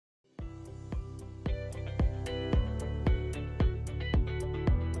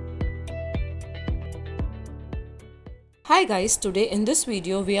Hi guys, today in this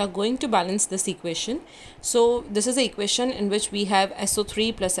video we are going to balance this equation. So this is the equation in which we have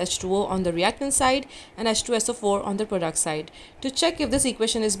SO3 plus H2O on the reactant side and H2SO4 on the product side. To check if this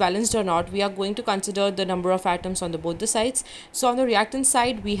equation is balanced or not, we are going to consider the number of atoms on both the sides. So on the reactant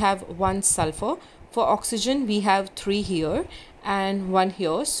side we have 1 sulfur. For oxygen we have 3 here and 1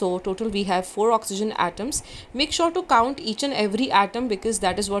 here, so total we have 4 oxygen atoms. Make sure to count each and every atom because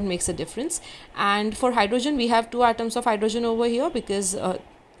that is what makes a difference. And for hydrogen we have 2 atoms of hydrogen over here because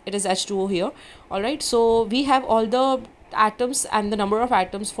it is H2O here. Alright, so we have all the atoms and the number of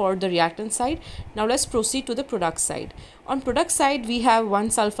atoms for the reactant side. Now let's proceed to the product side. On product side we have 1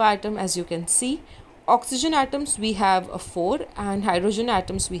 sulfur atom, as you can see. Oxygen atoms we have 4 and hydrogen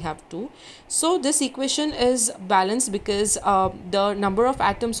atoms we have 2. So this equation is balanced because the number of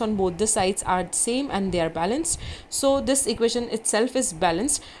atoms on both the sides are same and they are balanced. So this equation itself is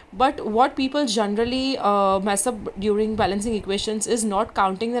balanced. But what people generally mess up during balancing equations is not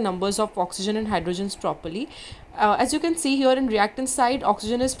counting the numbers of oxygen and hydrogens properly. As you can see here, in reactant side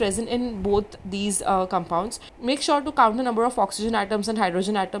oxygen is present in both these compounds. Make sure to count the number of oxygen atoms and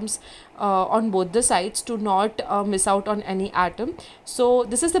hydrogen atoms on both the sides to not miss out on any atom. So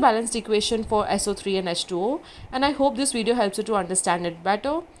this is the balanced equation for SO3 and H2O, and I hope this video helps you to understand it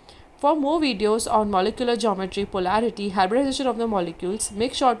better. For more videos on molecular geometry, polarity, hybridization of the molecules,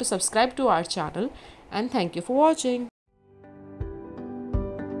 make sure to subscribe to our channel, and thank you for watching.